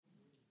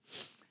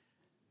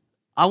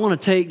I want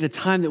to take the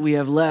time that we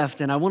have left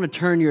and I want to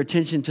turn your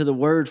attention to the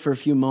Word for a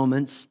few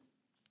moments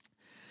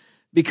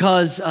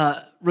because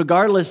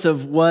regardless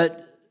of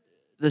what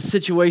the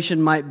situation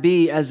might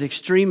be, as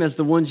extreme as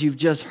the ones you've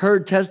just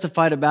heard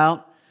testified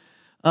about,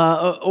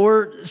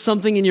 or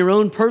something in your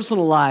own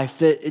personal life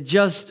that it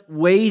just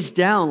weighs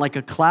down like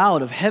a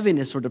cloud of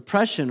heaviness or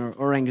depression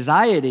or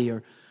anxiety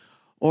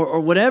or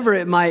whatever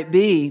it might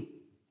be,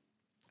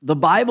 the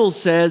Bible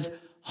says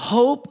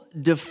hope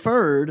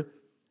deferred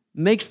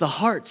makes the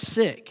heart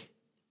sick.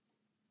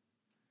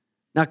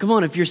 Now, come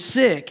on, if you're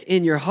sick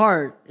in your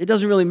heart, it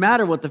doesn't really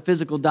matter what the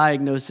physical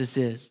diagnosis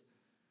is.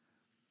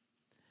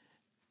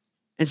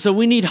 And so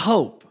we need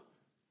hope.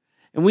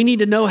 And we need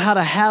to know how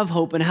to have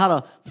hope and how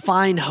to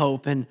find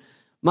hope. And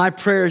my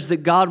prayer is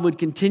that God would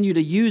continue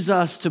to use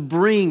us to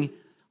bring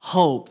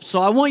hope. So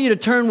I want you to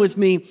turn with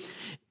me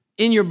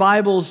in your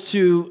Bibles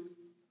to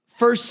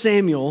 1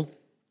 Samuel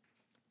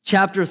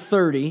chapter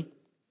 30.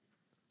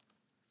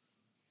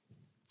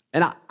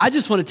 And I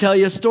just want to tell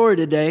you a story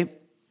today.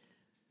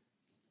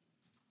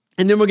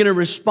 And then we're going to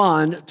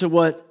respond to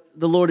what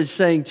the Lord is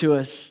saying to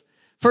us.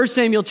 1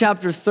 Samuel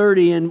chapter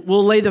 30, and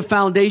we'll lay the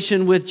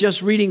foundation with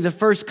just reading the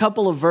first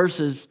couple of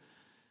verses,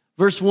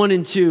 verse 1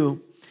 and 2.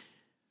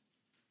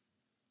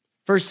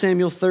 1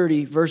 Samuel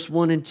 30, verse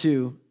 1 and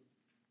 2.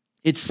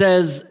 It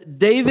says,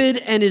 David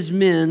and his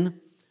men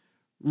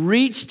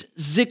reached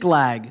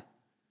Ziklag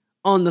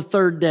on the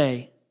third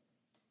day.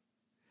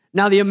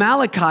 Now the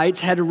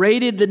Amalekites had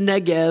raided the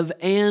Negev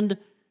and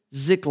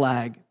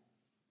Ziklag.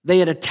 They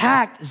had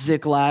attacked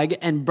Ziklag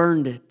and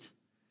burned it,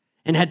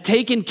 and had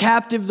taken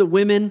captive the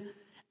women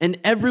and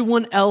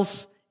everyone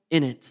else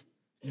in it,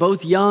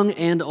 both young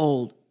and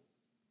old.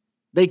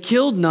 They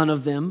killed none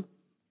of them,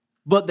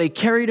 but they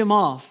carried him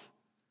off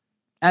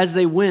as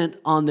they went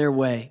on their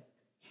way.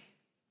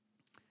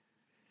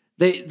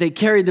 They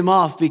carried them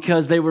off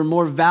because they were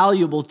more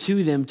valuable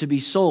to them to be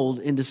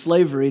sold into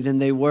slavery than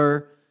they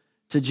were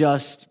to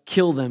just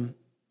kill them.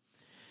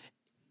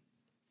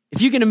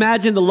 If you can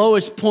imagine the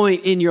lowest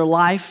point in your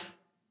life,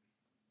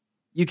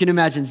 you can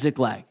imagine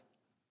Ziklag.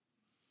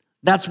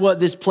 That's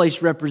what this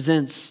place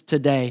represents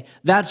today.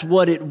 That's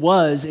what it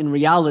was in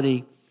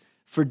reality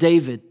for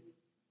David.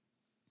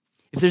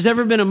 If there's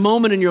ever been a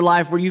moment in your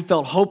life where you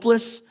felt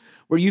hopeless,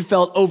 where you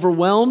felt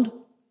overwhelmed,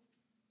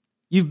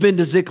 you've been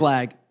to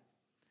Ziklag.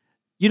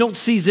 You don't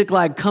see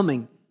Ziklag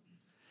coming.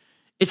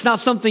 It's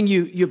not something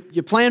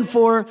you plan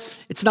for.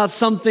 It's not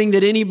something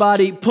that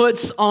anybody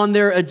puts on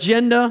their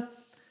agenda.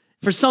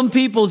 For some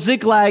people,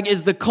 Ziklag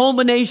is the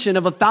culmination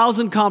of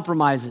 1,000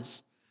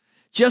 compromises.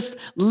 Just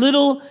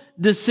little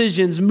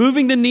decisions,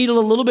 moving the needle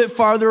a little bit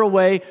farther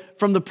away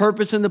from the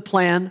purpose and the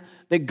plan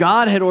that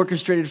God had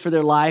orchestrated for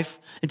their life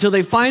until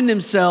they find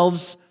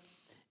themselves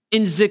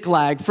in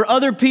Ziklag. For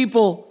other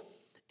people,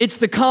 it's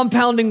the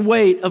compounding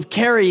weight of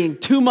carrying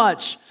too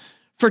much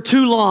for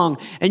too long,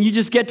 and you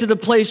just get to the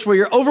place where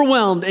you're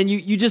overwhelmed and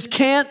you just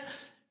can't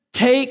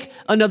take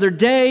another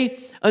day,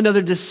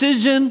 another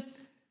decision.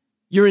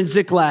 You're in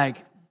Ziklag.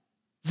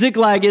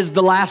 Ziklag is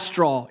the last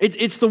straw.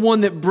 It's the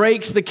one that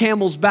breaks the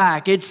camel's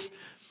back. It's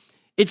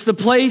the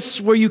place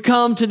where you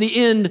come to the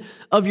end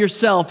of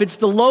yourself. It's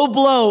the low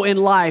blow in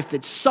life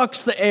that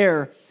sucks the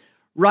air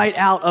right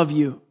out of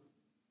you.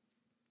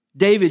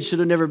 David should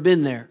have never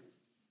been there.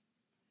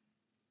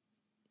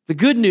 The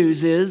good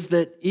news is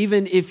that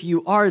even if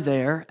you are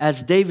there,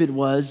 as David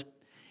was,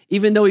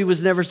 even though he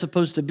was never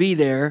supposed to be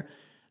there,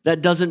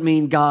 that doesn't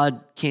mean God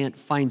can't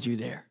find you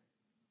there.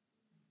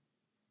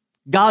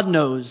 God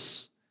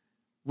knows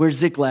where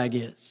Ziklag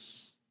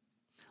is.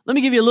 Let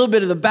me give you a little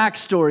bit of the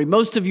backstory.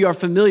 Most of you are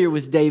familiar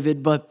with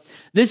David, but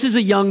this is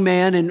a young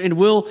man, and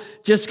we'll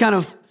just kind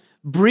of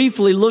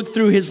briefly look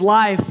through his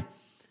life.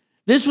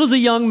 This was a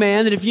young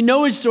man that if you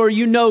know his story,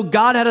 you know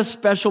God had a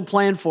special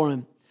plan for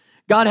him.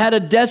 God had a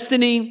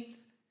destiny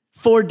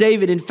for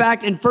David. In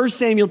fact, in 1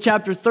 Samuel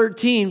chapter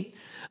 13,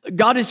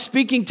 God is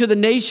speaking to the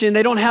nation.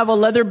 They don't have a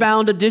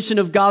leather-bound edition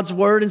of God's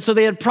word, and so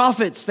they had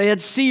prophets, they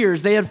had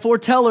seers, they had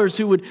foretellers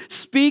who would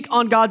speak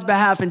on God's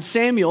behalf. And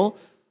Samuel,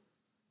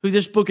 who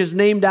this book is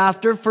named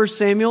after, 1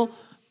 Samuel,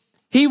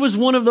 he was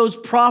one of those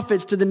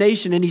prophets to the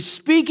nation, and he's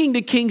speaking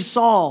to King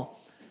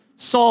Saul.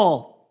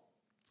 Saul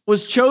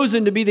was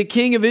chosen to be the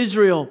king of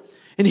Israel.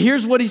 And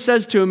here's what he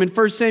says to him in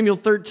 1 Samuel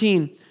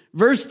 13,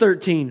 verse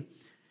 13.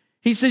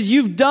 He says,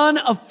 "You've done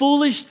a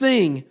foolish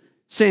thing,"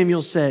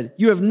 Samuel said.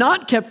 "You have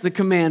not kept the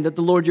command that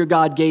the Lord your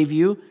God gave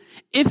you.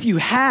 If you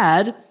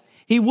had,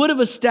 he would have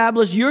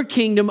established your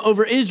kingdom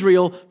over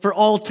Israel for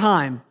all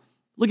time."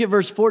 Look at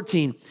verse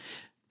 14.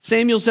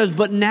 Samuel says,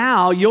 "But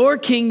now your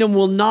kingdom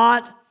will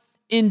not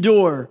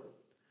endure.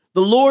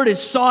 The Lord has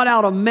sought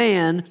out a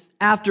man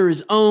after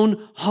his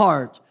own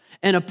heart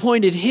and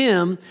appointed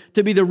him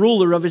to be the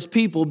ruler of his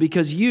people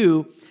because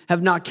you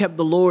have not kept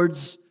the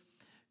Lord's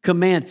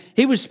command."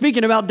 He was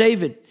speaking about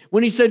David.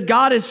 When he said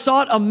God has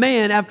sought a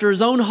man after his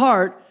own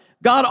heart,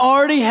 God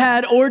already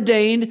had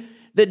ordained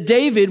that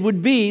David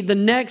would be the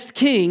next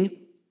king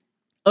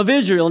of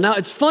Israel. Now,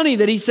 it's funny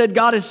that he said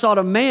God has sought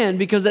a man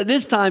because at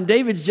this time,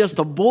 David's just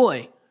a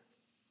boy.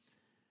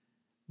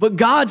 But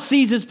God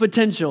sees his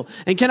potential.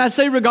 And can I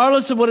say,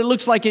 regardless of what it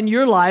looks like in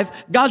your life,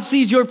 God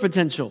sees your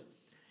potential.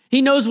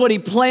 He knows what he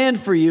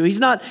planned for you. He's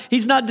not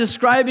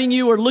describing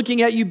you or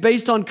looking at you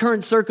based on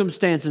current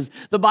circumstances.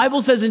 The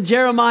Bible says in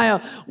Jeremiah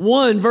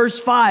 1, verse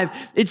 5,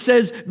 it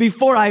says,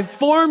 before I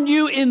formed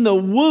you in the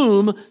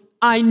womb,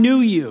 I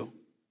knew you.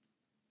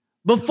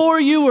 Before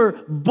you were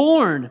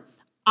born,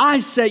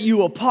 I set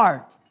you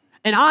apart.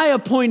 And I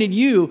appointed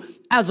you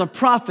as a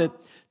prophet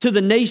to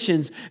the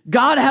nations.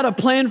 God had a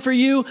plan for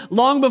you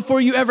long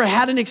before you ever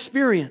had an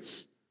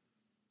experience.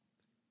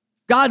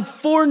 God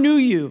foreknew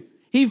you.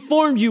 He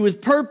formed you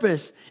with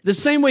purpose. The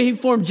same way he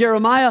formed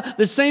Jeremiah,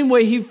 the same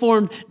way he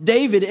formed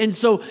David. And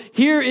so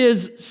here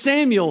is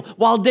Samuel.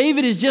 While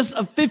David is just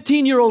a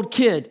 15-year-old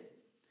kid,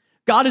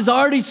 God has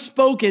already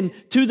spoken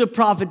to the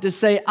prophet to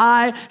say,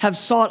 I have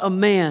sought a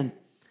man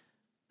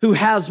who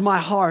has my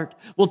heart.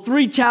 Well,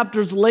 3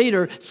 chapters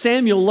later,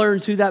 Samuel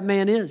learns who that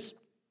man is.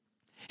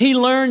 He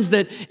learns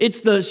that it's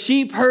the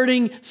sheep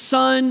herding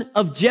son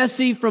of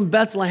Jesse from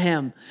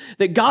Bethlehem,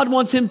 that God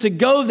wants him to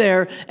go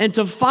there and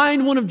to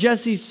find one of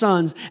Jesse's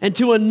sons and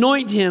to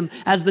anoint him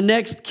as the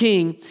next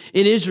king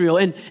in Israel.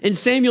 And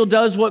Samuel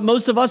does what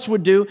most of us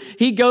would do.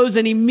 He goes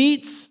and he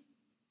meets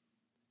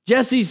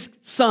Jesse's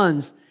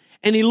sons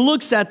and he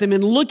looks at them,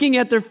 and looking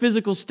at their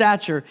physical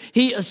stature,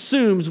 he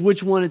assumes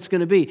which one it's going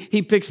to be.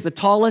 He picks the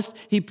tallest.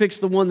 He picks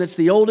the one that's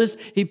the oldest.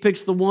 He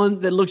picks the one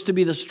that looks to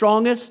be the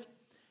strongest.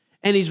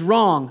 And he's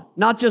wrong,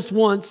 not just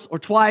once or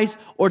twice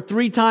or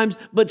 3 times,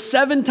 but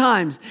 7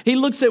 times. He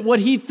looks at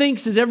what he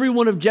thinks is every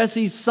one of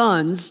Jesse's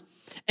sons,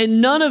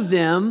 and none of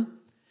them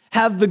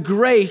have the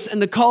grace and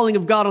the calling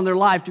of God on their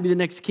life to be the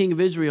next king of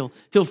Israel.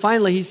 Till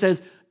finally he says,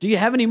 do you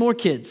have any more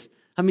kids?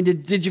 I mean,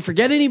 did you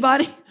forget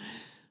anybody?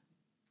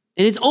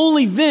 And it's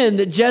only then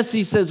that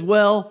Jesse says,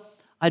 well,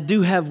 I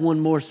do have one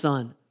more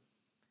son.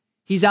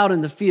 He's out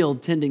in the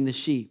field tending the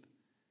sheep.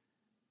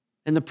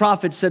 And the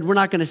prophet said, we're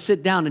not going to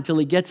sit down until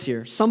he gets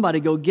here.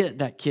 Somebody go get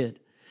that kid.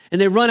 And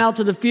they run out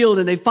to the field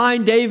and they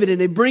find David and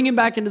they bring him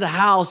back into the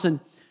house. And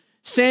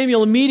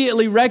Samuel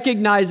immediately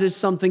recognizes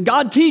something.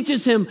 God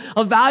teaches him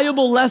a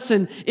valuable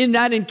lesson in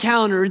that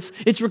encounter.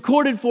 It's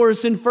recorded for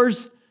us in 1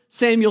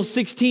 Samuel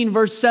 16,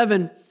 verse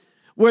 7,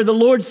 where the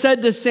Lord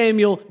said to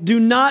Samuel, do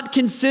not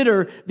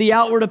consider the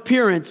outward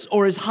appearance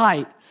or his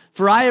height,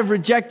 for I have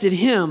rejected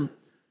him,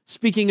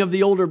 speaking of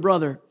the older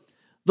brother.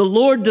 The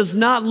Lord does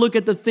not look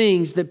at the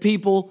things that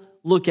people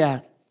look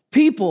at.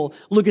 People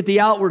look at the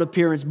outward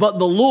appearance, but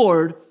the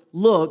Lord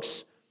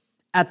looks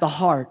at the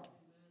heart.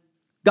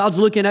 God's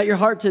looking at your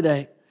heart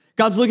today.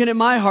 God's looking at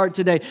my heart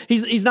today.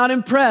 He's not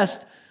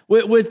impressed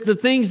with the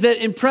things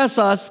that impress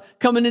us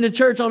coming into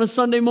church on a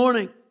Sunday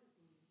morning.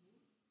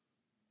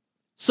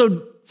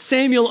 So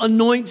Samuel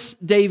anoints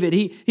David.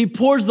 He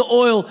pours the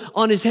oil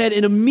on his head,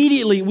 and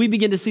immediately we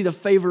begin to see the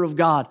favor of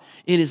God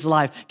in his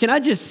life. Can I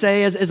just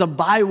say as a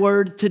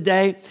byword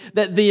today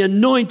that the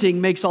anointing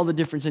makes all the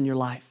difference in your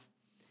life?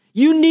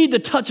 You need the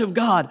touch of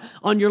God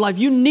on your life.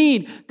 You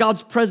need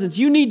God's presence.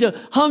 You need to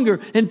hunger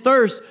and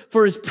thirst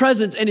for his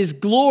presence and his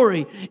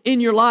glory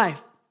in your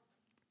life.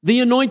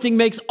 The anointing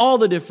makes all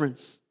the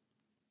difference.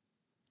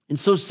 And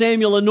so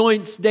Samuel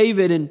anoints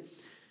David, and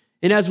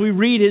as we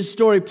read his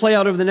story play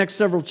out over the next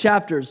several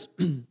chapters,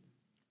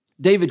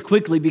 David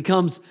quickly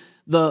becomes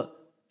the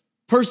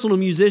personal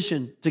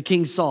musician to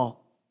King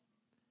Saul.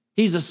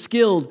 He's a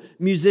skilled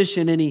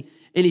musician, and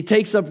he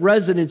takes up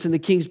residence in the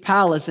king's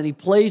palace, and he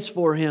plays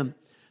for him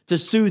to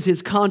soothe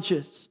his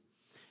conscience.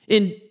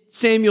 In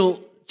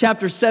Samuel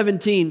chapter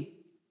 17,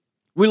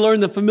 we learn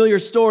the familiar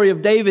story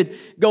of David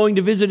going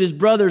to visit his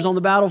brothers on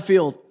the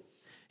battlefield.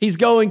 He's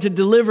going to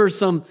deliver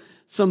some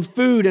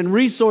food and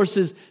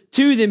resources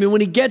to them. And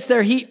when he gets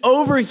there, he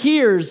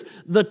overhears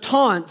the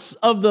taunts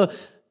of the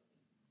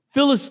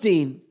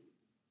Philistine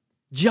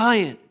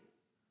giant.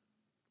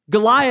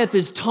 Goliath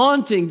is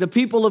taunting the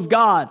people of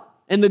God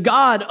and the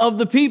God of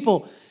the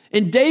people.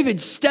 And David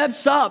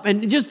steps up,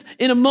 and just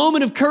in a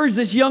moment of courage,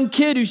 this young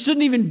kid who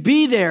shouldn't even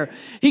be there,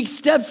 he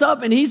steps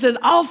up and he says,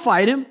 I'll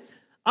fight him.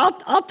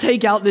 I'll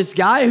take out this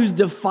guy who's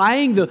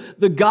defying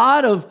the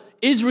God of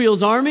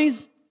Israel's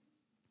armies.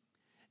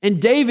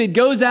 And David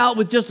goes out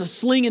with just a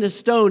sling and a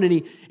stone, and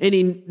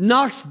he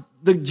knocks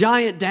the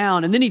giant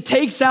down. And then he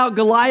takes out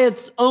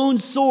Goliath's own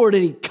sword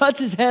and he cuts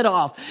his head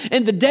off.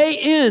 And the day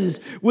ends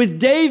with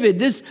David,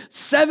 this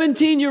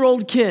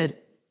 17-year-old kid,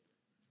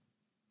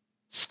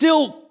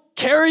 still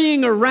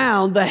carrying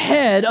around the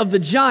head of the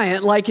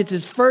giant like it's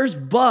his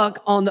first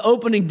buck on the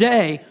opening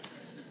day.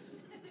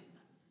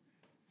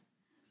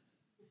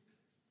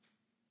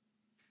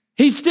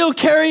 He's still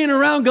carrying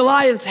around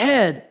Goliath's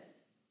head.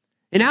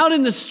 And out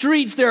in the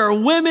streets, there are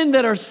women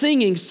that are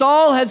singing,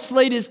 Saul has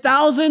slain his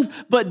thousands,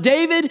 but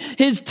David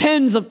his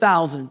tens of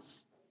thousands.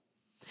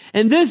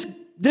 And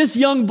this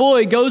young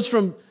boy goes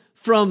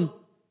from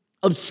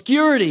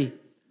obscurity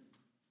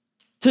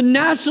to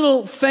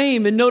national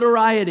fame and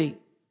notoriety.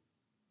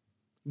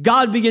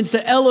 God begins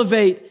to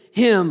elevate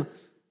him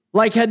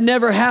like had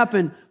never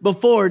happened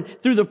before.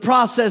 Through the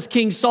process,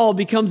 King Saul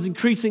becomes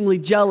increasingly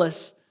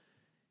jealous.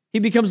 He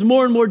becomes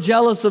more and more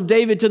jealous of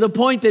David to the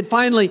point that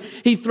finally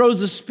he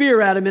throws a spear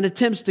at him and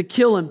attempts to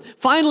kill him.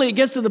 Finally, it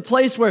gets to the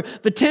place where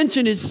the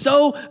tension is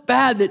so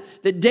bad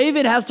that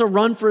David has to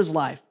run for his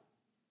life.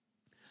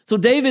 So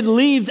David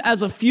leaves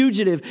as a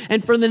fugitive,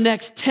 and for the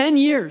next 10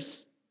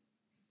 years,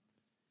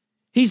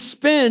 he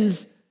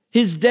spends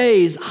his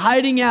days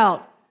hiding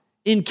out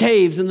in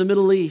caves in the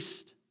Middle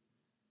East,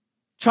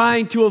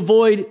 trying to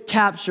avoid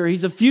capture.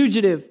 He's a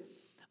fugitive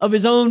of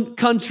his own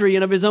country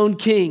and of his own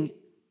king.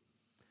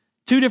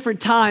 2 different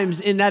times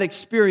in that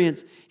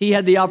experience, he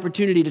had the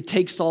opportunity to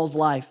take Saul's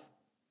life.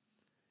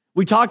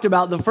 We talked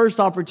about the first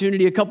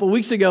opportunity a couple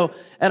weeks ago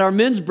at our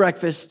men's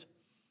breakfast.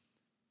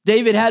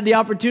 David had the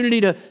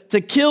opportunity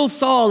to kill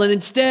Saul, and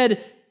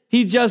instead,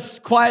 he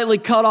just quietly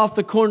cut off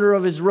the corner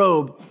of his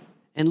robe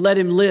and let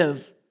him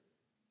live.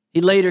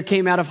 He later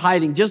came out of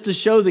hiding just to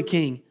show the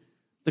king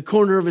the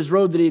corner of his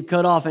robe that he had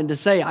cut off and to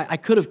say, I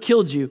could have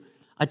killed you.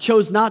 I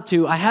chose not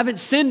to. I haven't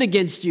sinned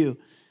against you.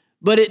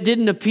 But it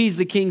didn't appease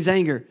the king's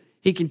anger.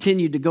 He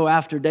continued to go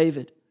after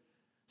David.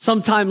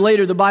 Sometime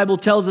later, the Bible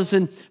tells us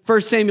in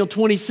 1 Samuel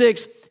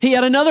 26, he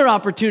had another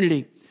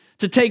opportunity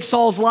to take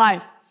Saul's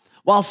life.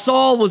 While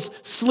Saul was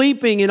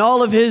sleeping and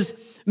all of his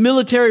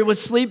military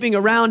was sleeping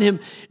around him,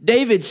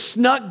 David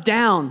snuck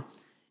down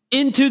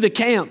into the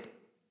camp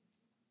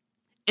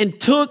and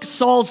took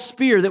Saul's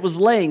spear that was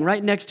laying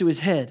right next to his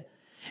head.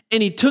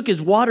 And he took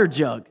his water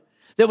jug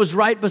that was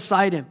right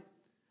beside him.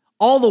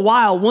 All the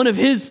while, one of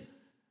his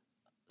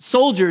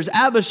soldiers,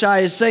 Abishai,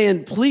 is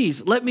saying,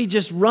 please, let me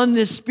just run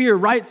this spear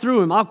right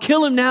through him. I'll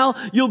kill him now.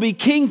 You'll be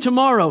king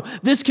tomorrow.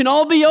 This can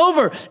all be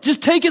over.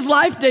 Just take his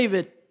life,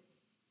 David.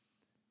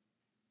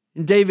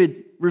 And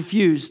David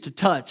refused to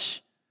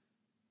touch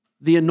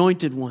the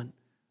anointed one,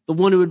 the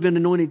one who had been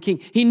anointed king.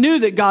 He knew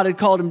that God had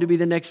called him to be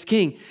the next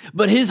king,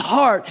 but his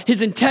heart,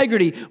 his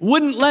integrity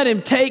wouldn't let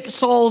him take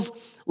Saul's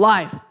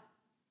life.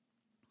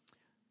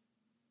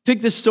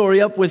 Pick this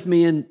story up with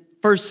me in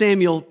 1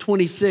 Samuel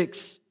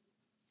 26.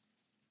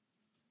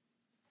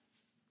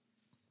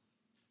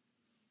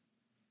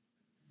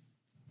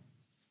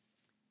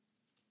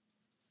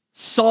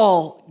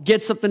 Saul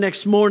gets up the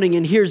next morning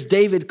and hears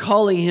David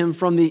calling him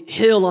from the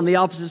hill on the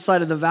opposite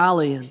side of the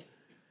valley.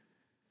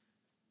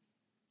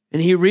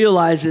 And he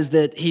realizes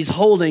that he's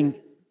holding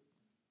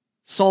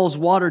Saul's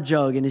water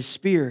jug and his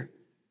spear.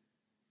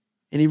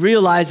 And he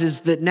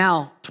realizes that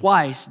now,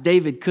 twice,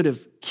 David could have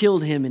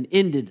killed him and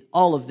ended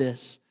all of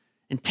this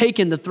and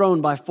taken the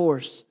throne by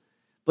force.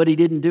 But he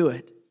didn't do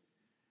it.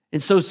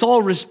 And so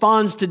Saul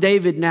responds to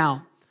David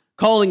now,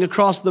 calling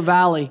across the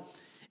valley.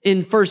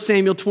 In 1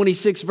 Samuel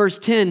 26, verse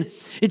 10,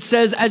 it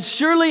says, as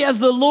surely as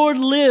the Lord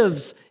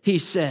lives, he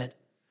said,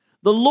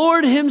 the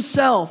Lord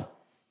himself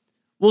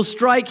will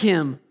strike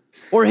him,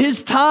 or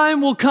his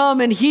time will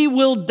come and he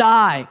will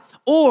die,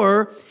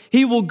 or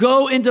he will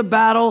go into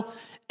battle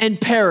and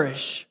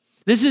perish.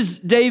 This is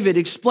David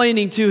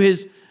explaining to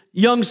his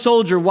young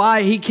soldier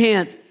why he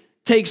can't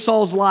take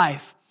Saul's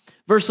life.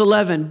 Verse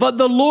 11, but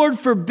the Lord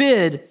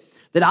forbid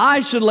that I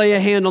should lay a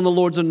hand on the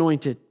Lord's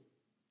anointed.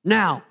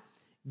 Now,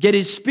 get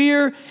his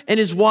spear and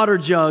his water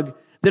jug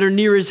that are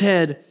near his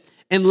head,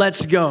 and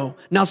let's go.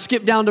 Now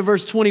skip down to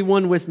verse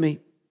 21 with me.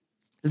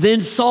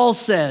 Then Saul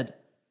said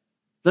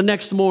the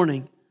next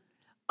morning,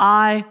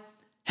 I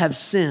have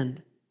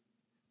sinned.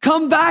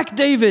 Come back,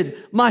 David,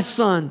 my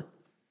son,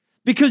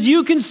 because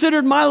you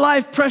considered my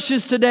life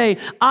precious today.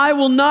 I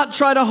will not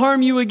try to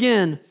harm you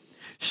again.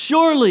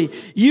 Surely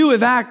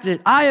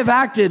I have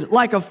acted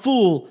like a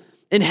fool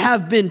and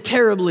have been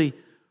terribly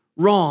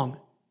wrong.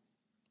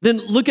 Then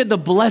look at the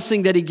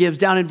blessing that he gives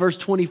down in verse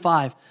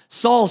 25.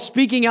 Saul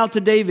speaking out to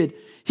David,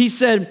 he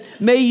said,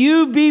 may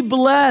you be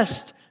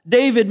blessed,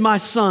 David, my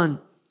son.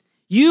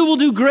 You will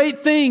do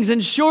great things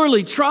and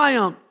surely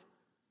triumph.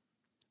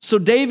 So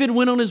David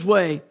went on his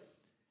way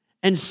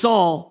and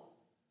Saul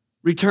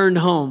returned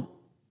home.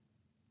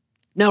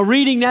 Now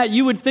reading that,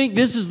 you would think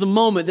this is the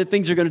moment that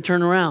things are going to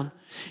turn around.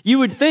 You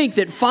would think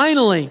that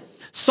finally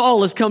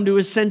Saul has come to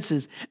his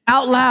senses.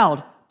 Out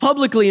loud,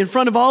 publicly, in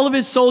front of all of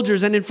his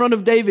soldiers and in front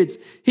of David's,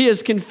 he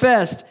has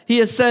confessed. He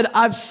has said,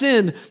 I've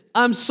sinned.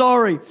 I'm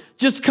sorry.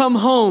 Just come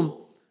home.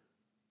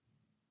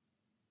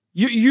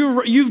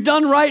 You've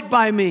done right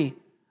by me.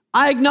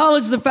 I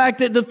acknowledge the fact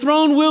that the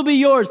throne will be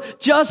yours.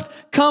 Just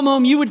come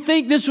home. You would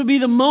think this would be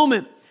the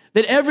moment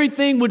that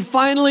everything would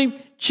finally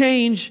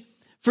change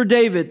for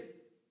David.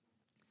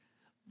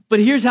 But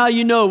here's how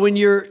you know when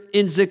you're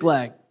in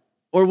Ziklag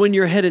or when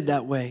you're headed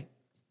that way.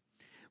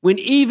 When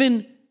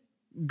even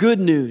good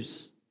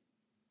news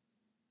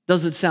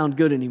doesn't sound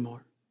good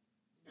anymore.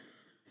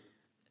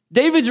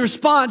 David's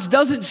response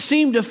doesn't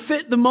seem to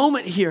fit the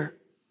moment here.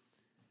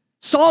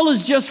 Saul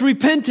has just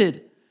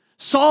repented.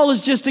 Saul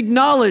has just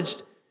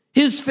acknowledged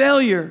his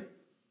failure.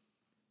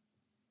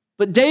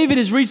 But David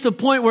has reached a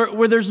point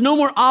where there's no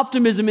more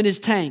optimism in his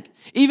tank.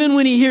 Even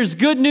when he hears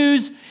good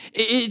news,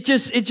 it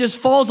just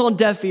falls on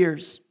deaf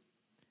ears.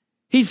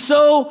 He's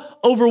so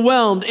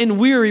overwhelmed and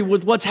weary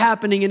with what's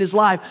happening in his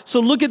life.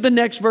 So look at the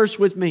next verse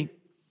with me.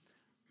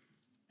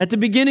 At the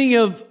beginning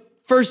of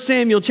 1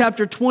 Samuel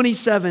chapter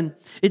 27,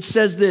 it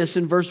says this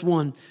in verse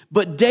 1.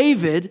 But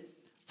David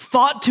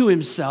thought to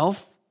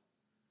himself,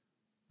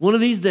 one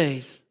of these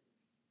days,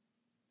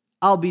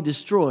 I'll be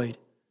destroyed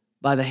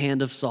by the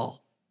hand of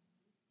Saul.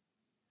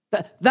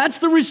 That's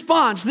the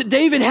response that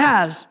David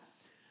has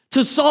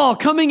to Saul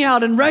coming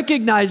out and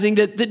recognizing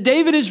that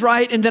David is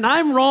right and that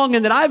I'm wrong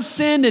and that I've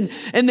sinned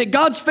and that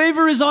God's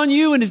favor is on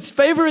you and his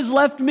favor has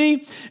left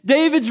me.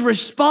 David's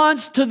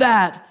response to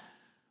that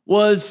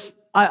was,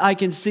 I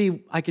can see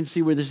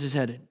where this is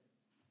headed.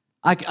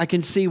 I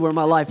can see where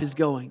my life is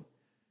going.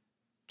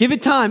 Give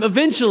it time,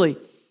 eventually.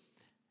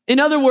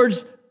 In other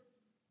words,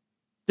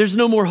 there's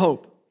no more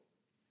hope.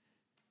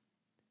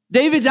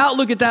 David's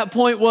outlook at that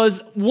point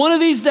was, one of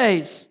these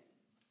days,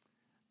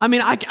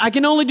 I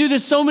can only do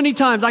this so many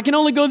times. I can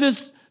only go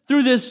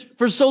through this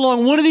for so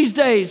long. One of these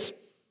days,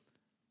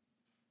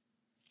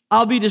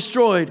 I'll be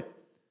destroyed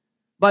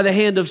by the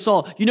hand of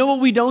Saul. You know what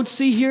we don't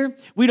see here?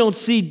 We don't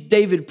see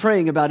David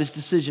praying about his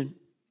decision.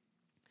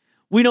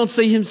 We don't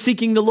see him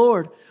seeking the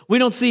Lord. We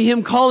don't see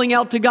him calling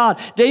out to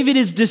God. David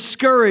is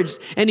discouraged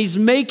and he's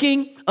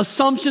making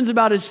assumptions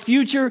about his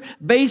future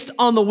based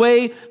on the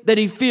way that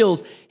he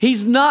feels.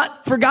 He's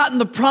not forgotten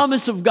the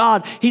promise of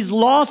God. He's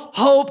lost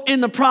hope in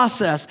the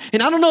process.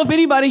 And I don't know if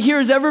anybody here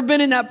has ever been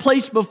in that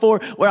place before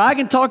where I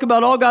can talk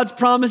about all God's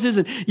promises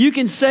and you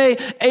can say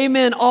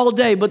amen all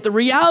day. But the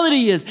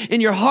reality is,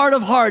 in your heart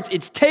of hearts,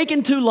 it's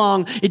taken too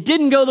long. It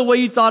didn't go the way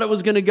you thought it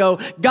was going to go.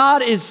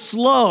 God is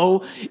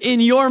slow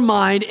in your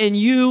mind and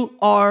you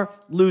are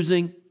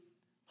losing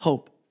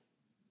hope.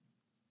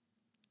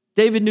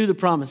 David knew the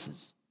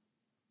promises,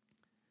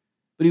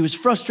 but he was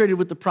frustrated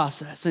with the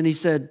process. And he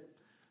said,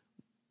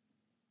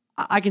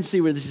 I can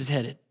see where this is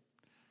headed.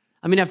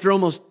 After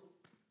almost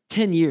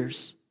 10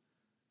 years,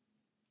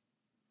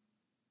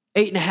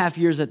 8.5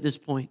 years at this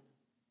point,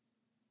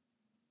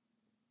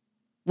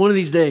 one of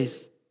these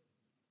days,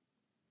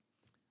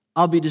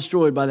 I'll be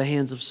destroyed by the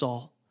hands of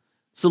Saul.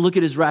 So look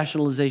at his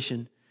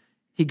rationalization.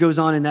 He goes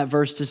on in that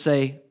verse to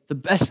say, the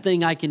best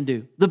thing I can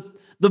do,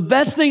 the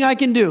best thing I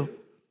can do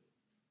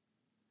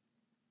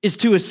is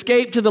to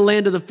escape to the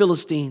land of the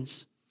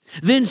Philistines.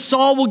 Then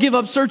Saul will give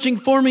up searching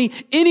for me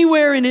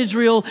anywhere in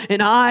Israel,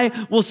 and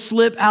I will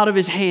slip out of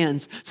his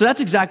hands. So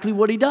that's exactly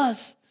what he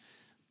does.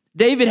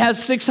 David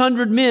has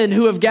 600 men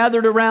who have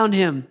gathered around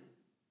him.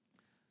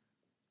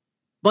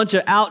 Bunch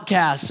of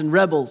outcasts and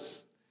rebels.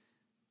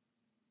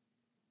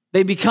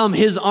 They become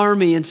his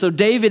army. And so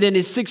David and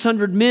his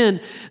 600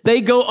 men,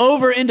 they go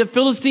over into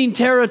Philistine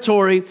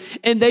territory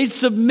and they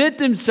submit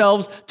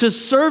themselves to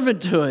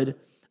servanthood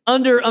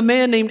under a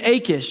man named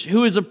Achish,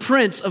 who is a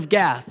prince of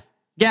Gath.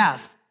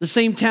 Gath, the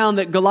same town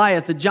that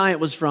Goliath, the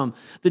giant, was from.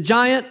 The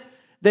giant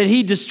that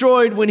he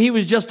destroyed when he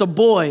was just a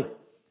boy.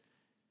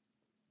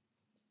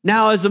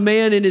 Now as a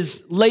man in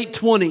his late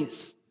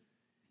 20s,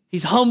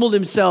 he's humbled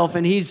himself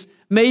and he's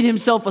made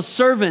himself a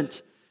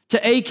servant to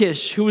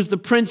Achish, who was the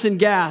prince in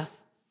Gath.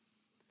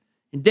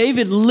 And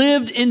David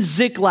lived in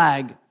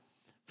Ziklag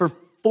for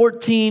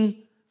 14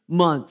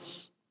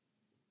 months.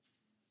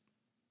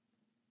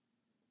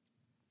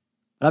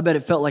 But I bet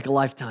it felt like a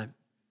lifetime.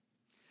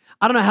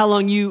 I don't know how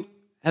long you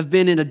have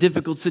been in a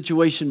difficult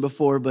situation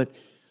before, but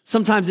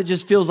sometimes it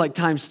just feels like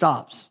time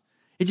stops.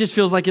 It just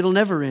feels like it'll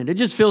never end. It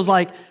just feels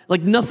like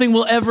nothing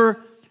will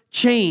ever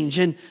change.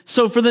 And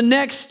so for the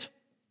next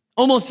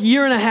almost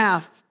year and a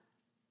half,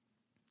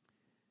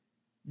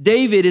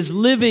 David is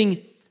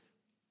living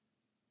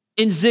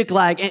in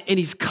Ziklag, and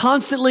he's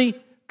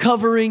constantly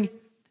covering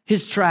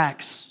his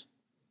tracks.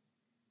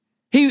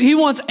 He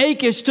wants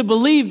Achish to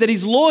believe that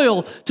he's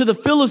loyal to the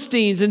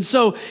Philistines, and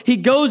so he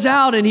goes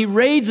out and he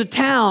raids a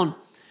town,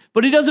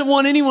 but he doesn't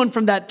want anyone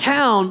from that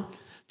town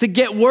to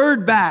get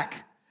word back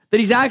that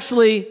he's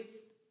actually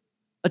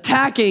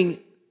attacking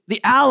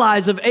the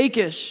allies of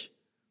Achish.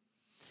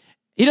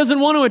 He doesn't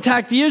want to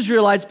attack the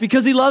Israelites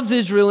because he loves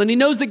Israel, and he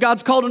knows that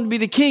God's called him to be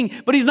the king,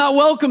 but he's not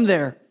welcome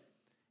there.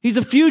 He's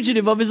a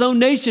fugitive of his own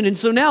nation. And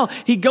so now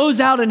he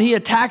goes out and he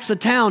attacks a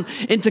town.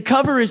 And to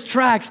cover his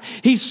tracks,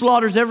 he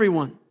slaughters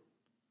everyone.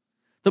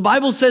 The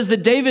Bible says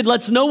that David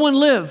lets no one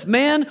live,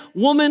 man,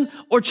 woman,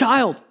 or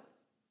child.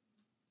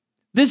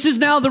 This is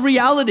now the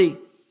reality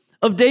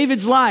of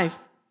David's life.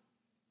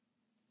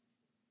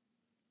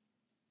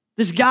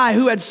 This guy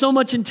who had so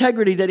much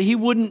integrity that he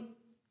wouldn't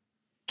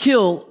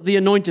kill the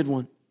anointed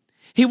one.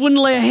 He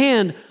wouldn't lay a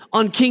hand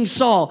on King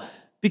Saul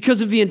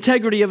because of the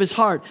integrity of his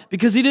heart,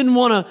 because he didn't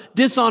want to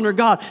dishonor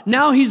God.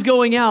 Now he's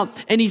going out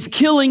and he's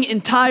killing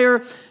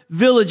entire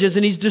villages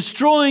and he's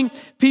destroying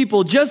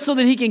people just so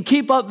that he can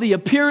keep up the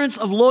appearance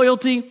of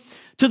loyalty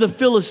to the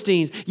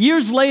Philistines.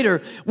 Years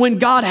later, when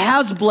God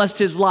has blessed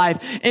his life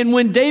and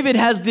when David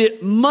has the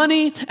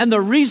money and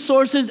the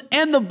resources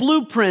and the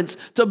blueprints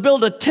to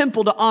build a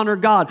temple to honor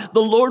God,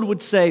 the Lord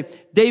would say,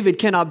 David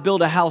cannot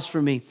build a house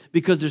for me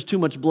because there's too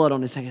much blood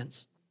on his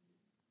hands.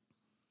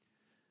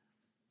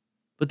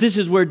 But this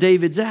is where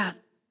David's at.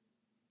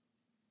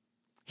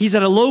 He's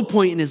at a low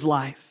point in his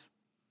life.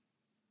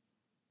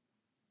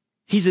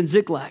 He's in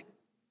Ziklag.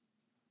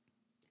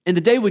 And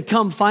the day would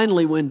come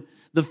finally when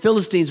the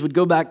Philistines would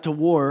go back to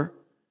war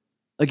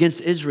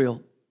against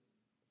Israel.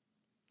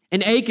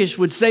 And Achish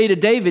would say to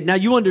David, now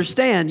you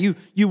understand,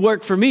 you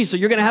work for me, so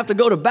you're going to have to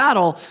go to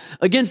battle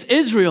against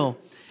Israel.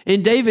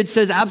 And David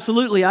says,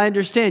 absolutely, I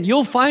understand.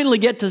 You'll finally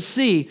get to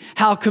see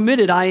how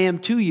committed I am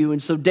to you.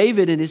 And so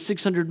David and his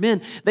 600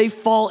 men, they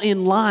fall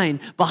in line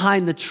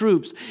behind the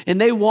troops. And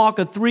they walk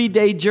a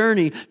 3-day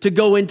journey to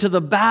go into the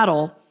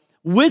battle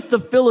with the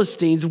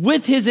Philistines,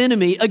 with his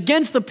enemy,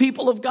 against the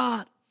people of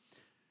God.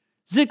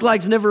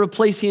 Ziklag's never a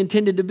place he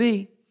intended to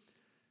be.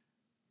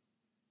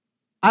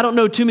 I don't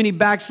know too many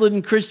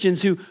backslidden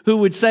Christians who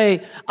would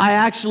say, I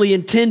actually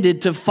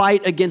intended to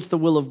fight against the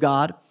will of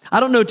God.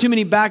 I don't know too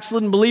many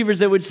backslidden believers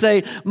that would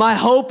say, my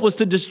hope was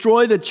to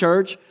destroy the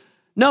church.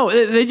 No,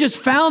 they just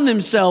found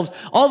themselves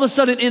all of a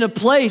sudden in a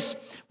place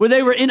where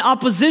they were in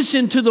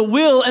opposition to the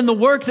will and the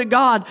work that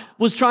God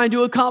was trying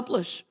to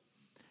accomplish.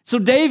 So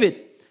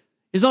David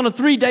is on a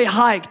 3-day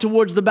hike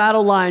towards the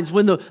battle lines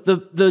when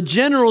the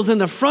generals in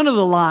the front of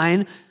the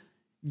line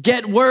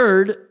get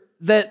word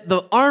that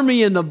the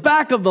army in the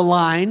back of the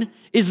line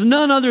is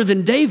none other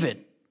than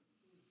David.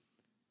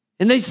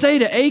 And they say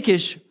to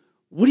Achish,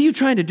 what are you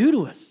trying to do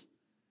to us?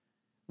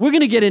 We're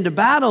going to get into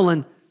battle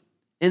and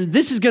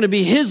this is going to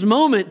be his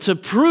moment to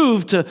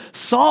prove to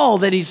Saul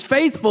that he's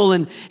faithful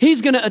and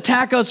he's going to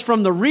attack us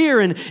from the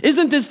rear. And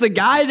isn't this the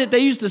guy that they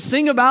used to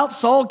sing about?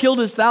 Saul killed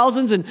his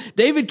thousands and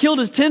David killed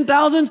his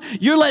 10,000s.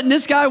 You're letting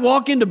this guy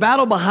walk into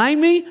battle behind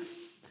me?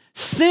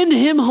 Send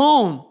him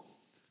home.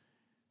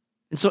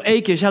 And so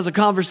Achish has a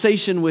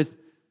conversation with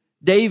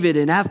David,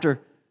 and after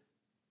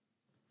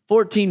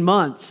 14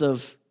 months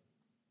of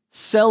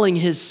selling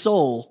his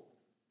soul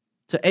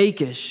to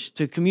Achish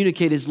to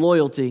communicate his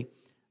loyalty,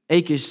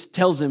 Achish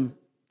tells him,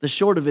 the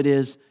short of it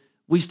is,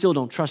 we still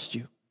don't trust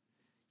you.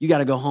 You got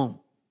to go home.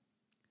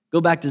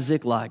 Go back to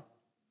Ziklag.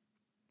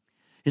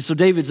 And so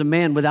David's a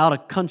man without a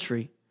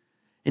country,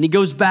 and he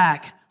goes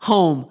back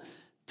home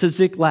to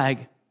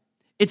Ziklag.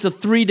 It's a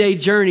 3-day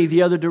journey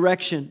the other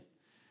direction.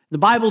 The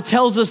Bible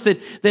tells us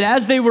that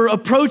as they were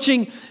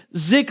approaching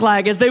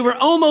Ziklag, as they were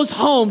almost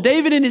home,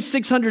 David and his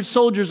 600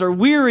 soldiers are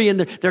weary and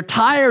they're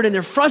tired and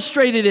they're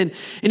frustrated and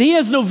he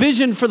has no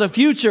vision for the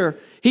future.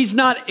 He's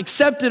not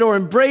accepted or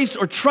embraced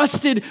or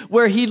trusted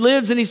where he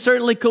lives, and he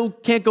certainly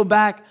can't go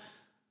back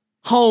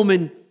home.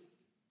 And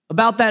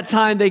about that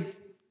time, they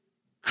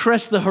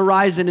crest the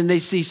horizon and they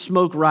see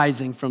smoke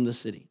rising from the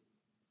city.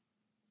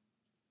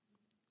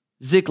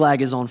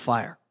 Ziklag is on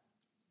fire.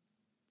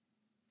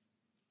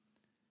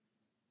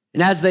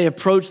 And as they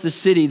approached the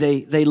city,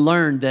 they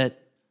learned that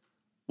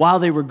while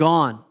they were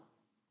gone,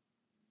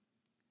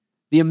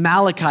 the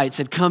Amalekites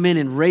had come in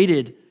and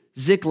raided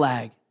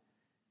Ziklag.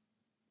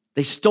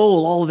 They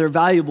stole all of their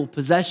valuable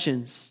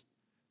possessions.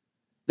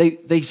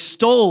 They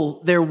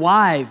stole their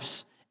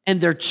wives and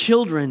their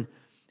children,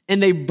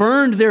 and they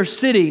burned their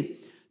city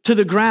to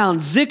the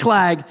ground.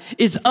 Ziklag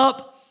is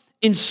up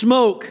in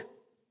smoke.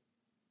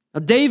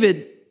 Now,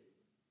 David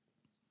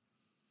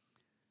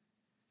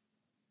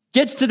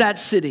gets to that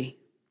city.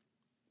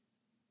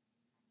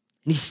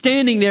 And he's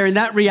standing there in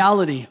that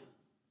reality.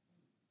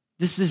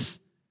 This is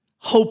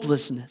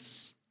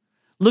hopelessness.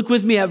 Look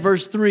with me at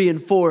verse 3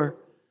 and 4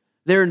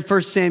 there in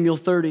 1 Samuel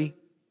 30.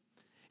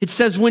 It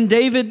says, when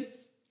David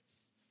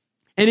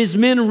and his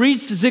men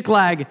reached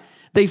Ziklag,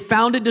 they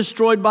found it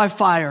destroyed by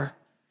fire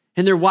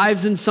and their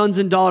wives and sons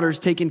and daughters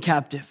taken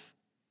captive.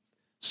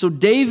 So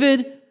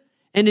David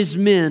and his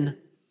men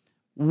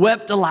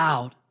wept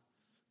aloud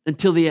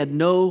until they had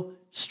no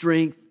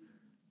strength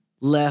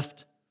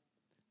left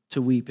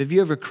to weep. Have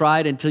you ever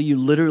cried until you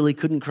literally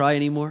couldn't cry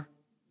anymore?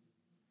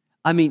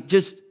 I mean,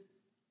 just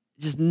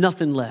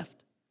nothing left.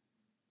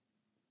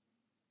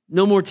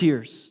 No more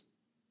tears.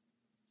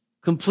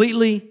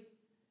 Completely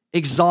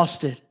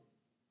exhausted.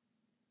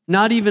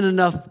 Not even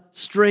enough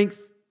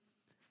strength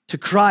to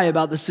cry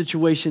about the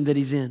situation that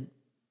he's in.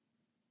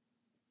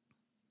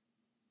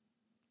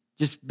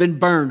 Just been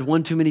burned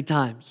one too many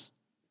times.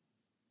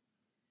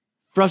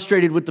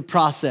 Frustrated with the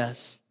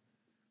process.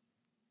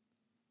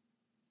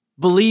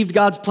 Believed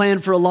God's plan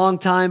for a long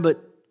time,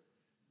 but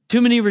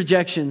too many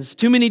rejections,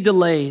 too many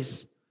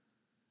delays,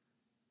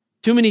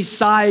 too many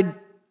side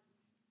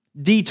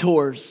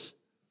detours,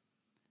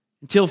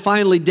 until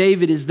finally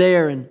David is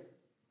there and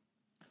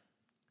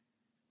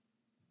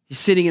he's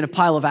sitting in a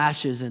pile of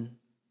ashes and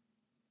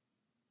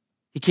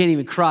he can't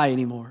even cry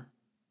anymore.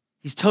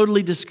 He's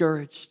totally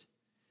discouraged.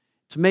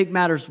 To make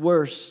matters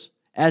worse,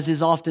 as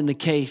is often the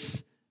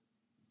case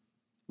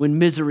when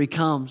misery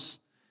comes,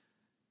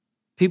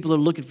 people are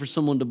looking for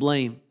someone to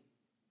blame.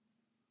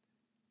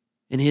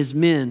 And his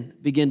men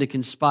begin to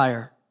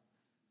conspire.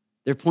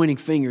 They're pointing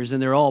fingers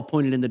and they're all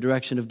pointed in the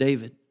direction of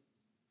David.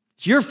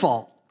 It's your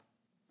fault.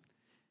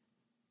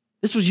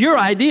 This was your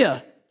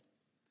idea.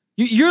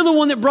 You're the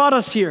one that brought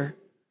us here.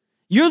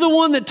 You're the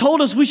one that told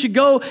us we should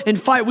go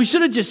and fight. We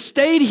should have just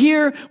stayed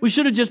here. We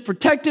should have just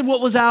protected what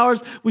was ours.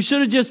 We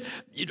should have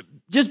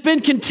just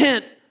been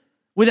content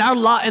with our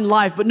lot in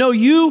life. But no,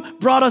 you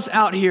brought us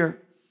out here.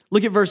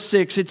 Look at verse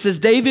 6. It says,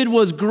 David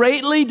was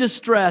greatly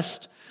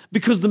distressed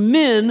because the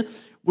men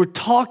were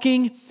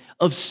talking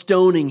of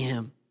stoning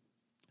him.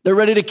 They're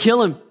ready to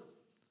kill him.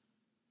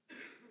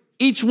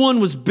 Each one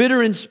was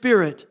bitter in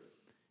spirit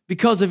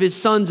because of his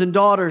sons and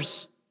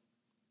daughters.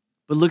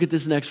 But look at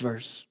this next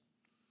verse,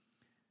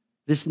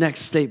 this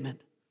next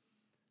statement.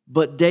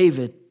 But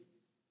David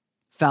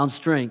found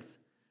strength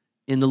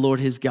in the Lord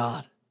his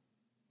God.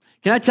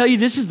 Can I tell you,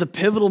 this is the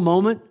pivotal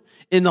moment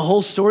in the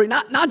whole story.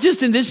 Not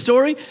just in this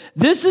story.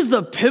 This is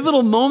the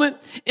pivotal moment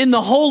in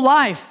the whole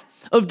life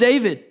of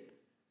David.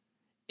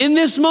 In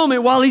this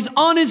moment, while he's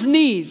on his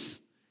knees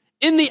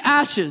in the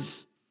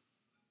ashes,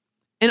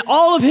 and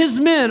all of his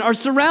men are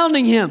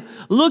surrounding him,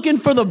 looking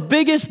for the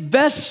biggest,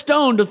 best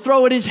stone to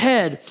throw at his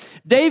head,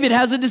 David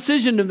has a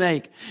decision to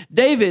make.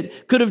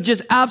 David could have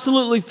just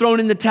absolutely thrown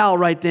in the towel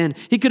right then.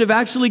 He could have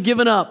actually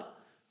given up.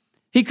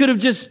 He could have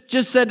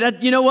just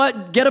said, you know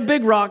what? Get a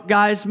big rock,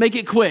 guys. Make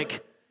it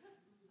quick.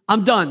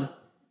 I'm done.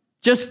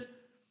 Just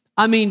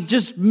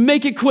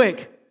make it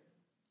quick.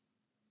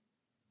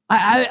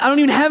 I don't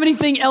even have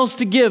anything else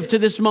to give to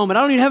this moment.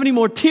 I don't even have any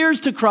more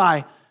tears to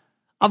cry.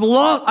 I've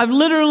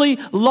literally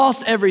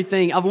lost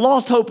everything. I've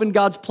lost hope in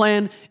God's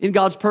plan, in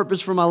God's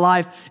purpose for my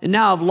life. And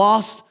now I've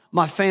lost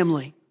my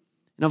family.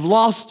 And I've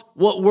lost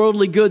what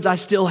worldly goods I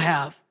still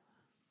have.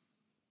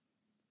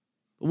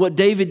 What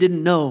David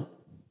didn't know,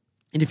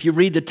 and if you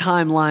read the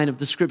timeline of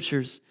the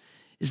scriptures,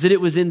 is that it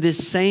was in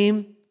this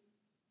same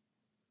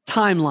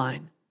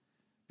timeline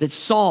that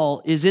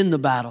Saul is in the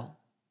battle.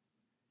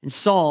 And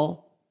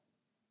Saul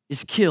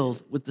is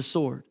killed with the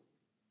sword.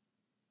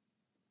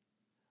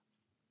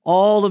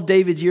 All of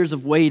David's years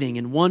of waiting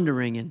and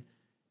wondering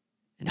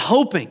and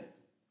hoping.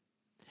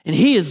 And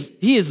he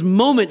is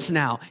moments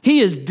now.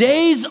 He is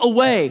days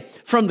away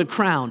from the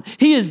crown.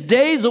 He is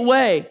days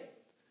away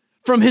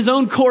from his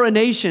own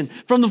coronation,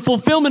 from the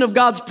fulfillment of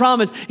God's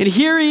promise. And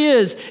here he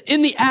is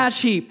in the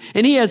ash heap,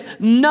 and he has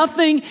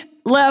nothing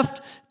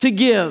left to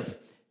give.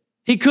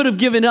 He could have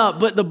given up,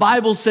 but the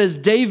Bible says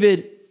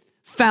David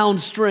found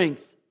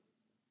strength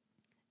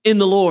in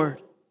the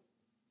Lord.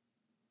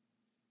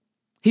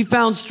 He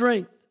found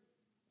strength.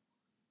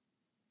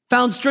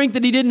 Found strength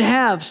that he didn't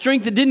have,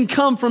 strength that didn't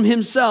come from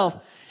himself.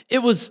 It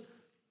was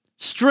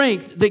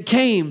strength that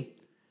came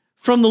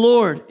from the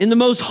Lord. In the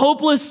most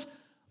hopeless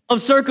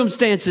of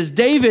circumstances,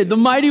 David, the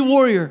mighty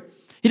warrior,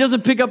 he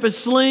doesn't pick up a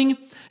sling.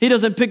 He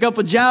doesn't pick up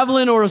a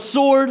javelin or a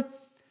sword.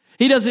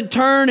 He doesn't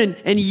turn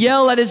and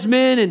yell at his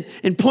men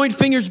and point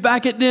fingers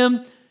back at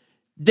them.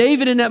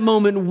 David in that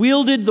moment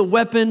wielded the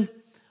weapon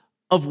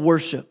of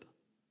worship.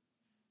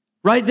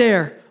 Right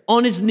there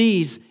on his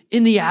knees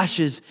in the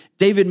ashes,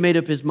 David made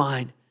up his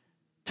mind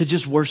to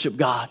just worship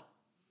God,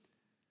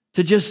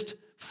 to just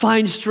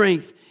find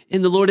strength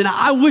in the Lord. And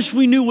I wish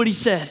we knew what he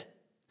said.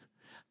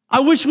 I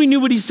wish we knew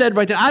what he said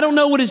right there. I don't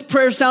know what his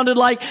prayer sounded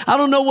like. I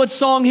don't know what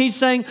song he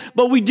sang,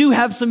 but we do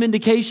have some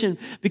indication,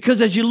 because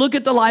as you look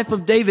at the life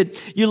of David,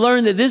 you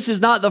learn that this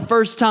is not the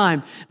first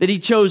time that he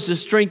chose to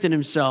strengthen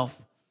himself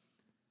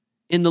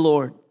in the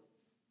Lord.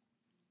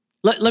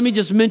 Let me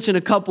just mention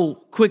a couple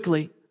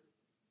quickly.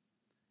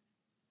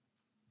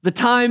 The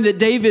time that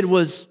David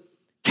was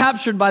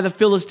captured by the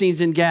Philistines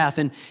in Gath,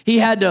 and he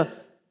had to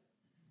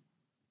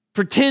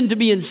pretend to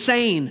be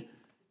insane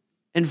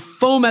and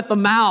foam at the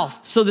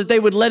mouth so that they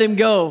would let him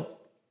go.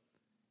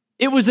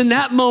 It was in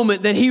that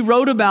moment that he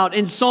wrote about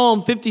in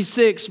Psalm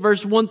 56,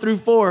 verse 1 through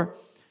 4.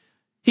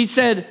 He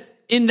said,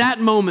 in that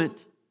moment,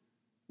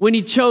 when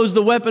he chose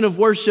the weapon of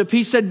worship,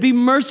 he said, "Be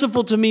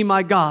merciful to me,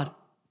 my God.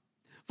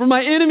 For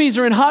my enemies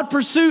are in hot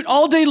pursuit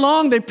all day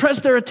long. They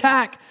press their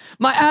attack.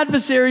 My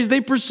adversaries,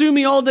 they pursue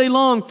me all day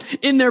long.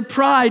 In their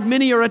pride,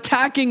 many are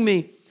attacking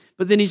me."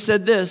 But then he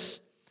said this,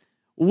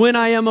 "When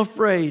I am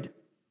afraid,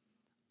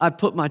 I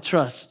put my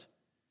trust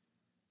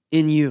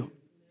in you."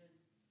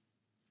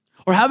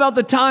 Or how about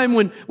the time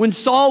when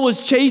Saul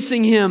was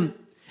chasing him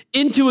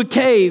into a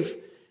cave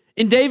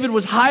and David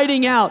was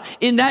hiding out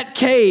in that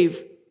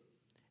cave?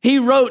 He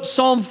wrote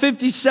Psalm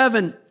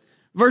 57,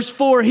 verse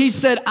 4. He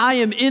said, "I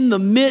am in the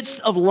midst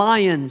of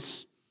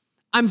lions.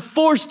 I'm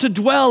forced to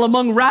dwell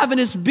among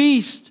ravenous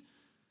beasts."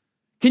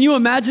 Can you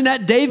imagine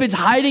that? David's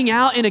hiding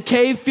out in a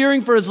cave,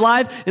 fearing for his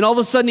life, and all of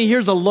a sudden he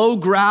hears a low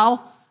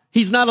growl.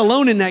 He's not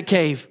alone in that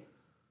cave.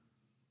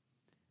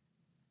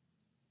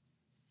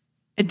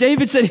 And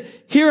David said,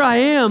 "Here I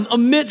am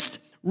amidst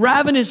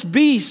ravenous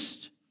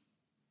beasts.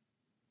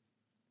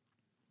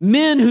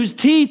 Men whose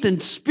teeth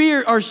and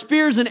are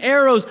spears and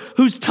arrows,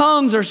 whose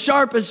tongues are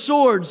sharp as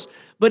swords."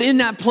 But in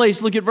that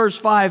place, look at verse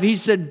 5. He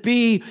said,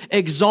 "Be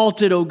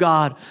exalted, O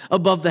God,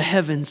 above the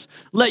heavens.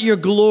 Let your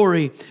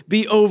glory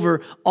be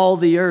over all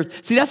the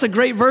earth." See, that's a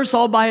great verse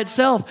all by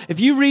itself.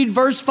 If you read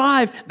verse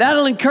 5,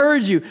 that'll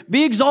encourage you.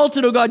 Be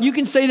exalted, O God. You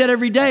can say that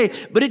every day,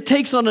 but it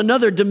takes on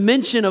another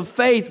dimension of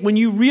faith when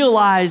you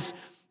realize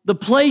the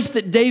place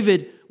that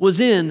David was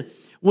in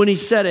when he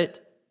said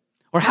it.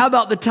 Or how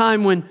about the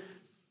time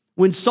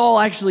when Saul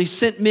actually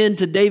sent men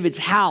to David's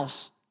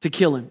house to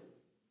kill him?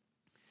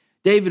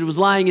 David was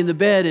lying in the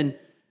bed and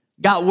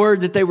got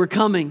word that they were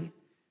coming,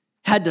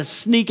 had to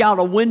sneak out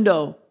a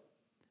window.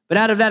 But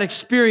out of that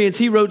experience,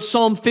 he wrote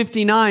Psalm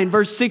 59,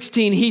 verse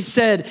 16. He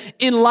said,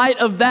 in light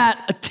of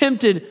that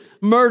attempted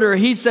murder,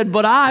 he said,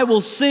 but I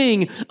will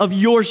sing of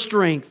your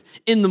strength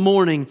in the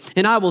morning,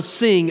 and I will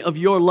sing of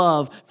your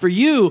love. For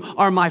you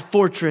are my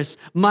fortress,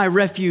 my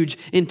refuge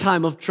in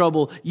time of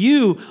trouble.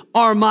 You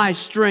are my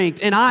strength,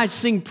 and I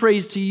sing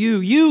praise to you.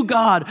 You,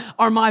 God,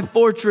 are my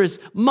fortress,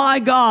 my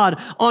God,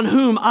 on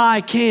whom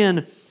I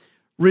can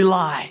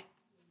rely.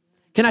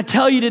 Can I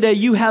tell you today,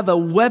 you have a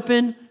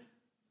weapon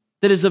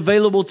that is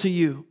available to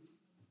you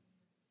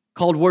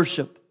called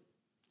worship.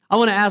 I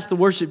want to ask the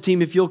worship team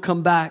if you'll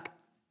come back.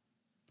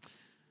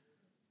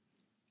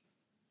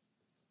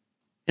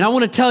 And I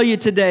want to tell you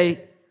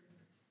today,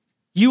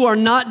 you are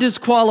not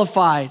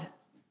disqualified.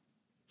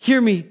 Hear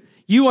me.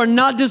 You are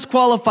not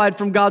disqualified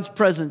from God's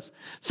presence.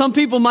 Some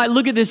people might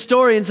look at this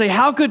story and say,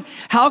 how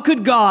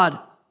could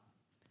God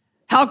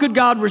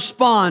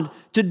respond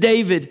to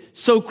David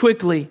so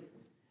quickly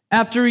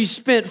after he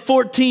spent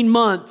 14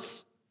 months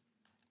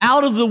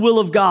out of the will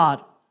of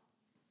God?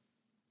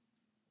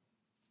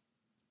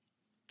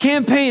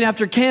 Campaign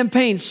after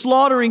campaign,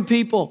 slaughtering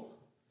people,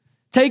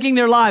 taking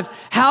their lives.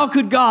 How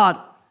could God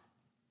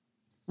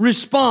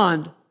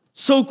respond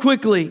so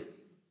quickly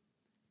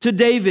to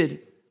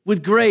David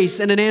with grace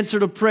and an answer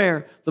to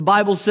prayer? The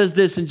Bible says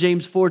this in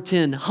James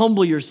 4:10,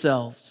 humble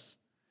yourselves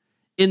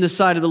in the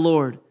sight of the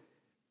Lord,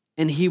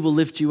 and he will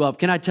lift you up.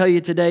 Can I tell you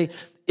today,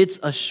 it's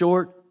a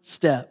short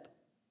step.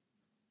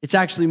 It's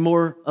actually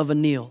more of a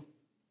kneel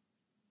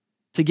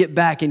to get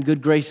back in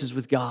good graces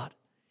with God.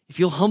 If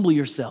you'll humble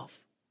yourself.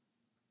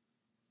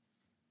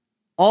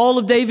 All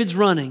of David's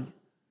running,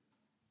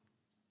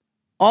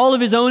 all of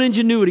his own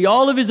ingenuity,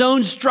 all of his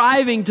own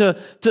striving to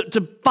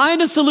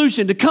find a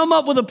solution, to come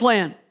up with a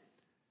plan,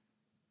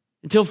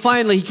 until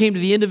finally he came to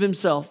the end of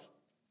himself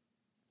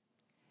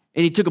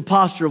and he took a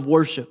posture of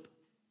worship.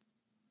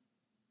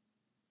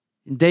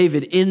 And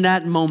David, in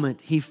that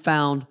moment, he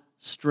found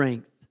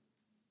strength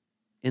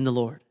in the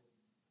Lord.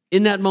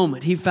 In that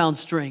moment, he found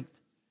strength.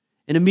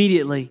 And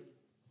immediately,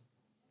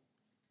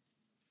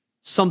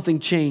 something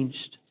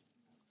changed.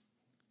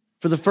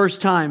 For the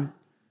first time,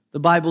 the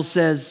Bible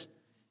says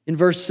in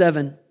verse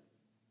 7,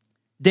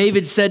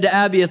 David said to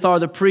Abiathar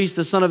the priest,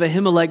 the son of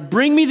Ahimelech,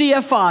 bring me the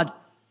ephod.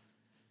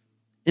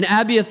 And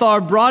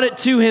Abiathar brought it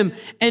to him,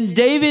 and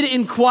David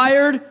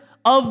inquired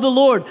of the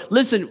Lord.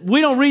 Listen,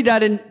 we don't read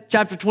that in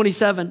chapter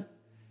 27.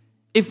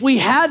 If we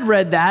had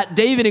read that,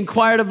 David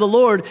inquired of the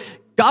Lord,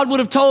 God would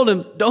have told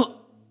him,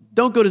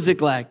 don't go to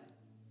Ziklag.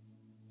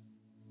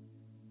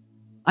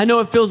 I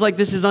know it feels like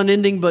this is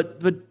unending, but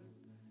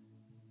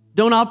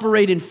don't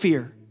operate in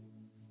fear.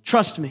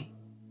 Trust me.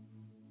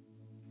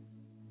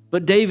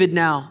 But David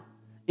now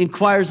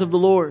inquires of the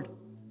Lord.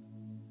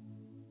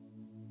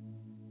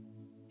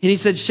 And he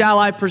said, shall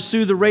I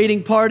pursue the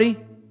raiding party?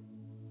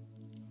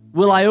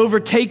 Will I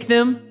overtake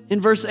them?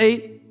 In verse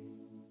 8.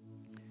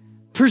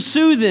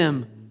 Pursue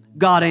them,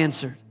 God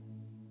answered.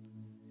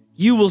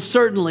 You will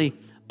certainly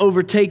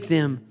overtake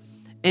them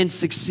and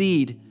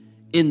succeed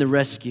in the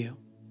rescue.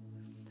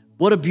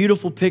 What a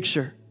beautiful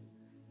picture.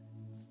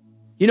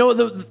 You know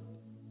what?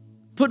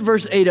 Put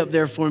verse 8 up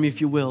there for me,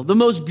 if you will. The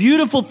most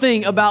beautiful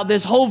thing about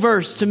this whole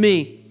verse to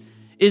me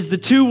is the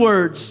two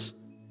words,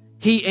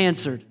 he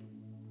answered.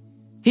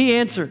 He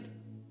answered.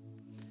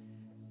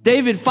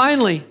 David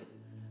finally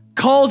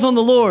calls on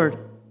the Lord.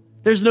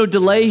 There's no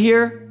delay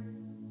here.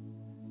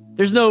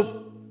 There's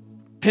no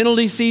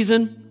penalty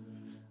season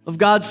of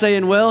God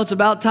saying, well, it's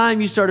about time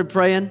you started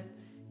praying.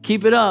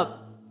 Keep it up.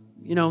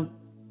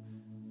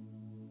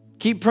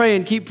 Keep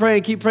praying, keep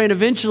praying, keep praying.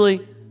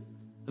 Eventually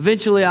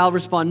I'll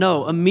respond.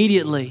 No,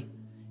 immediately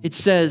it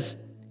says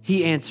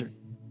he answered.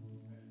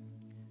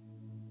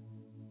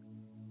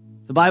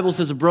 The Bible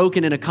says a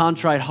broken and a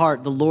contrite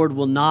heart the Lord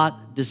will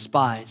not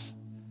despise.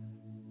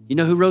 You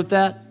know who wrote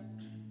that?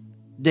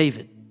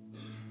 David.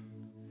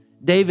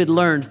 David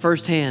learned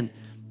firsthand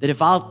that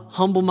if I'll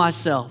humble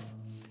myself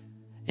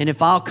and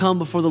if I'll come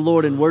before the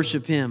Lord and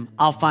worship him,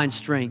 I'll find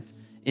strength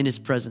in his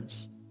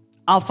presence.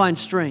 I'll find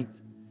strength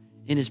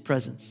in his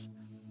presence.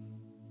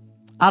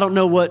 I don't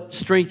know what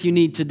strength you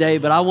need today,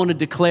 but I want to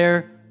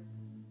declare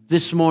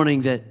this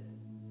morning that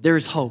there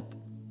is hope.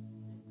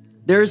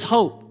 There is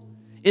hope.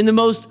 In the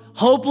most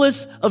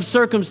hopeless of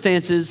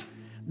circumstances,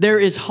 there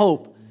is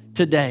hope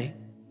today.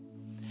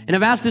 And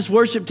I've asked this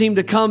worship team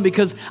to come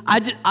because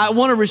I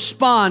want to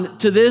respond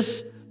to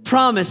this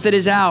promise that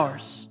is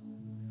ours.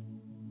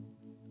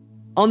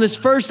 On this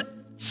first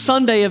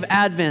Sunday of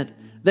Advent,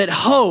 that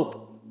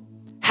hope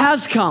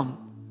has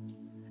come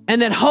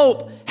and that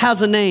hope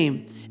has a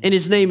name. And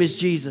his name is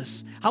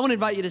Jesus. I want to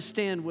invite you to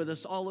stand with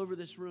us all over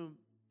this room.